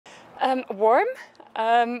Warm,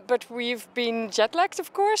 but we've been jet lagged,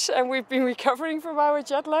 of course, and we've been recovering from our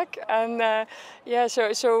jet lag. And yeah,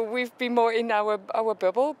 so we've been more in our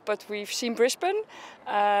bubble, but we've seen Brisbane.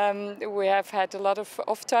 We have had a lot of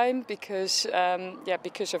off time because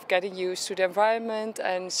of getting used to the environment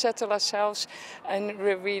and settle ourselves, and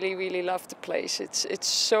we really love the place. It's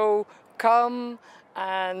so calm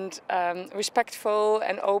and respectful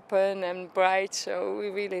and open and bright, so we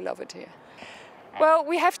really love it here. Well,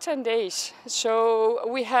 we have 10 days, so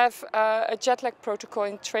we have a jet lag protocol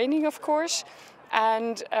in training, of course,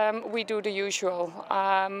 and we do the usual.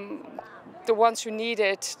 The ones who need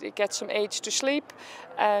it, they get some age to sleep,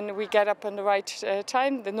 and we get up on the right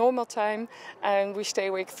time, the normal time, and we stay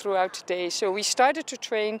awake throughout the day. So we started to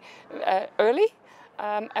train early.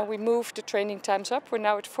 And we moved the training times up. We're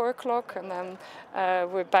now at 4 o'clock, and then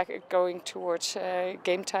we're back going towards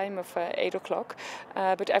game time of 8 o'clock.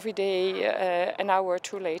 But every day an hour or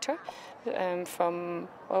two later. From,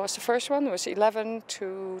 what was the first one? It was 11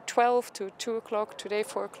 to 12 to 2 o'clock, today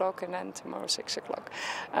 4 o'clock, and then tomorrow 6 o'clock.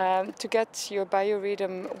 To get your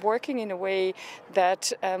biorhythm working in a way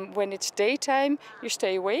that when it's daytime, you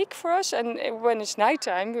stay awake for us, and when it's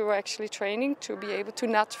nighttime, we were actually training to be able to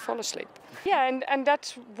not fall asleep. Yeah, and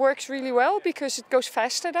that works really well because it goes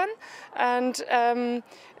faster then. And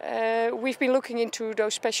we've been looking into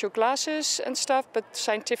those special glasses and stuff, but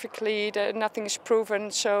scientifically nothing is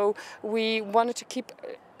proven. So we wanted to keep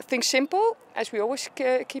things simple, as we always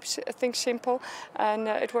keep things simple. And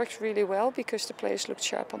it works really well because the players look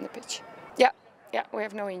sharp on the pitch. Yeah, we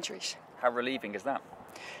have no injuries. How relieving is that?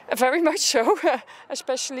 Very much so,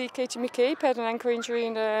 especially Katie McCabe had an ankle injury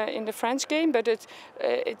in the France game, but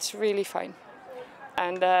it's really fine.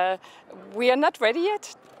 And we are not ready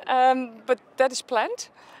yet, but that is planned.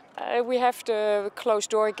 We have the closed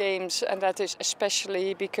door games, and that is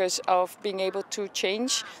especially because of being able to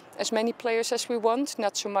change as many players as we want,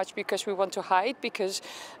 not so much because we want to hide, because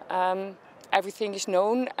everything is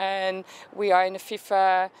known and we are in a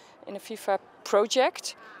FIFA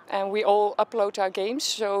project. And we all upload our games,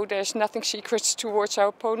 so there's nothing secret towards our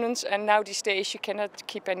opponents. And now these days you cannot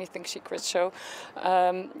keep anything secret. So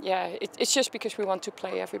yeah, it's just because we want to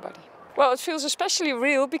play everybody. Well, it feels especially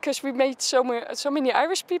real because we made so many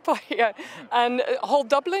Irish people here, and whole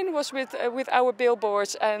Dublin was with our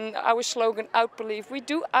billboards and our slogan "Outbelieve." We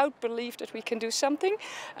do outbelieve that we can do something,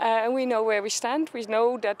 and we know where we stand. We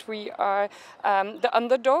know that we are the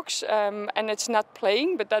underdogs, and it's not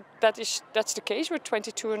playing, but that's the case. We're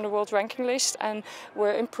 22 on the world ranking list, and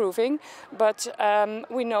we're improving. But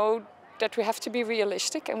we know that we have to be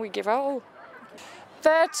realistic, and we give our all.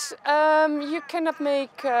 That you cannot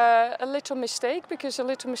make a little mistake, because a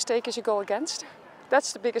little mistake is a goal against.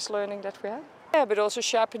 That's the biggest learning that we have. Yeah, but also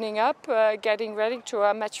sharpening up, getting ready to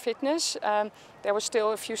our match fitness. There were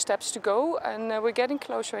still a few steps to go, and we're getting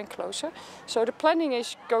closer and closer. So the planning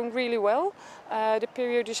is going really well. The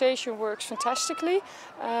periodization works fantastically.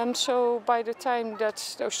 So by the time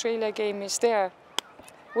that the Australia game is there,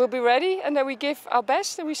 we'll be ready, and then we give our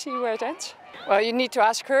best and we see where it ends. Well, you need to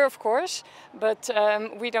ask her, of course, but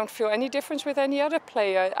we don't feel any difference with any other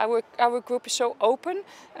player. Our group is so open,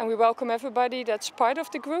 and we welcome everybody that's part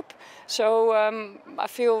of the group. So I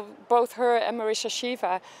feel both her and Marissa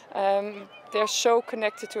Shiva, they're so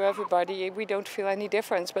connected to everybody. We don't feel any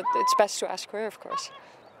difference, but it's best to ask her, of course.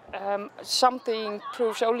 Something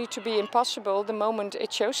proves only to be impossible the moment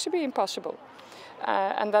it shows to be impossible.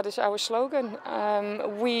 And that is our slogan.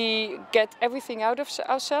 We get everything out of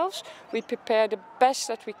ourselves. We prepare the best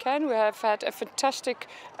that we can. We have had a fantastic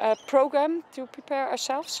program to prepare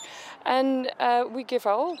ourselves. And we give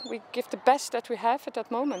all. We give the best that we have at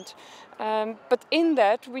that moment. But in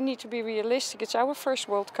that, we need to be realistic. It's our first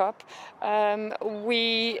World Cup.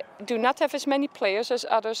 We do not have as many players as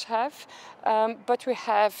others have. But we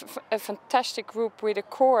have a fantastic group with a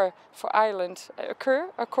core for Ireland.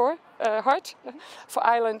 Heart for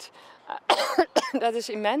Ireland that is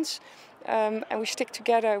immense, and we stick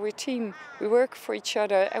together, we're a team, we work for each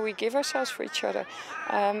other, and we give ourselves for each other,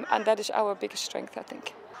 and that is our biggest strength, I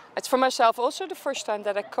think. It's for myself also the first time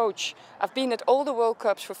that I coach. I've been at all the World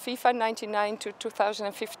Cups for FIFA 99 to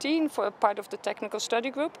 2015 for a part of the technical study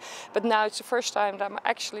group, but now it's the first time that I'm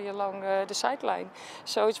actually along the sideline,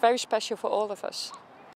 so it's very special for all of us.